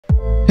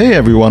Hey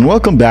everyone,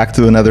 welcome back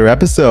to another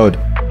episode.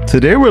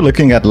 Today we're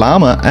looking at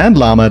Llama and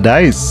Llama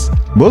Dice.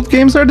 Both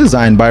games are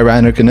designed by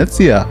Reiner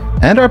Knizia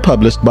and are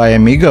published by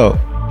Amigo.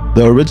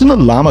 The original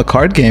Llama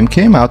card game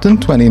came out in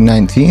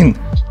 2019,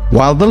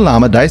 while the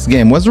Llama Dice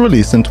game was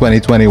released in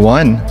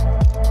 2021.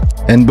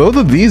 In both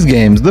of these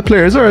games, the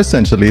players are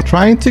essentially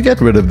trying to get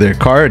rid of their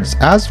cards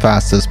as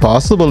fast as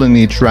possible in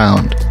each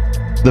round.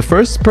 The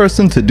first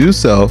person to do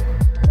so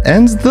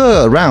ends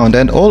the round,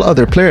 and all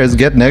other players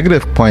get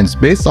negative points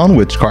based on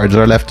which cards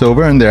are left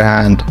over in their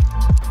hand.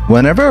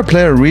 Whenever a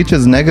player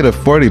reaches negative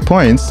 40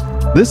 points,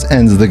 this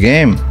ends the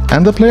game,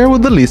 and the player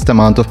with the least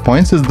amount of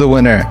points is the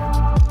winner.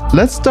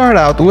 Let's start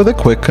out with a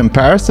quick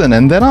comparison,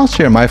 and then I'll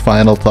share my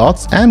final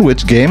thoughts and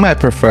which game I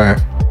prefer.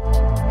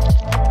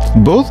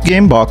 Both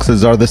game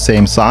boxes are the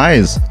same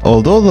size,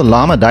 although the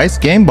Llama Dice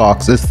game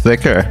box is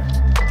thicker.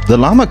 The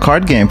Llama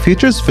card game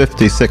features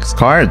 56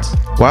 cards,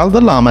 while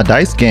the Llama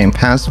Dice game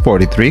has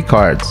 43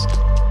 cards.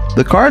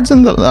 The cards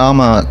in the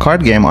Llama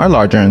card game are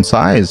larger in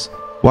size,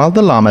 while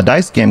the Llama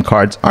Dice game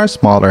cards are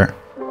smaller,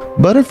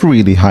 but of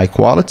really high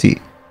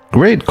quality,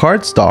 great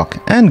card stock,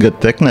 and good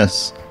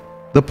thickness.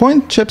 The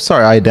point chips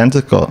are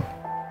identical.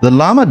 The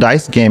Llama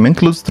Dice game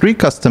includes 3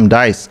 custom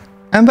dice,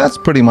 and that's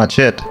pretty much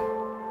it.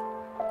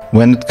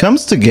 When it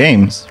comes to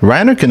games,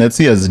 Reiner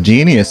Knizia is a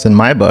genius in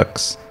my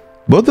books.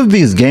 Both of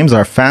these games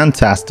are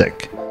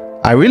fantastic.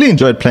 I really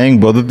enjoyed playing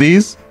both of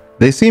these.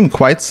 They seem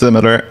quite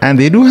similar and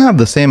they do have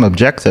the same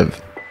objective.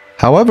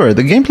 However,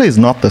 the gameplay is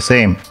not the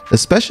same,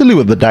 especially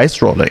with the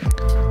dice rolling.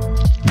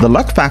 The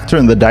luck factor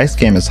in the dice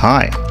game is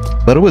high,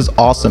 but it was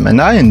awesome and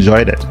I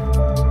enjoyed it.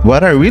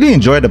 What I really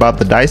enjoyed about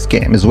the dice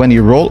game is when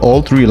you roll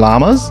all 3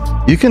 llamas,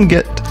 you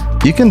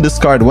can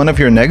discard one of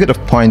your negative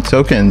point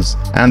tokens,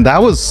 and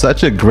that was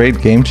such a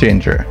great game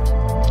changer.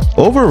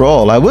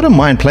 Overall, I wouldn't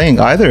mind playing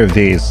either of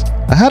these.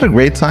 I had a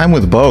great time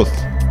with both.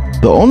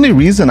 The only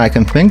reason I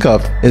can think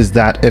of is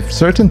that if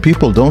certain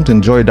people don't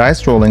enjoy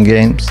dice rolling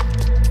games,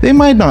 they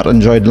might not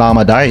enjoy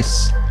Llama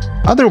Dice.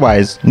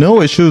 Otherwise,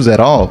 no issues at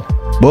all.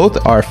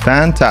 Both are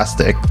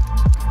fantastic.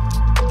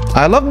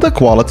 I love the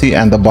quality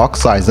and the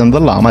box size in the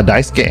Llama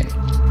Dice game.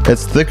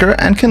 It's thicker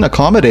and can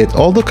accommodate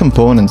all the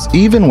components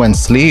even when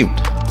sleeved.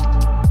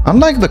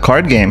 Unlike the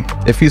card game,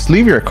 if you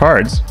sleeve your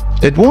cards,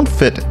 it won't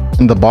fit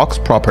in the box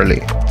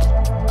properly.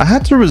 I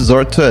had to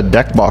resort to a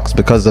deck box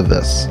because of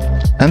this,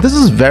 and this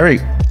is a very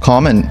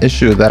common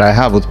issue that I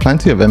have with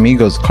plenty of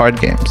Amigo's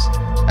card games,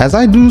 as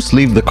I do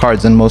sleeve the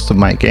cards in most of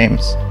my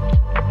games.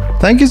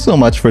 Thank you so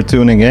much for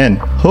tuning in.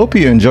 Hope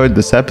you enjoyed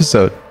this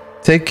episode.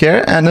 Take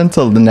care, and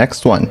until the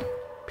next one,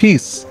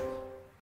 peace.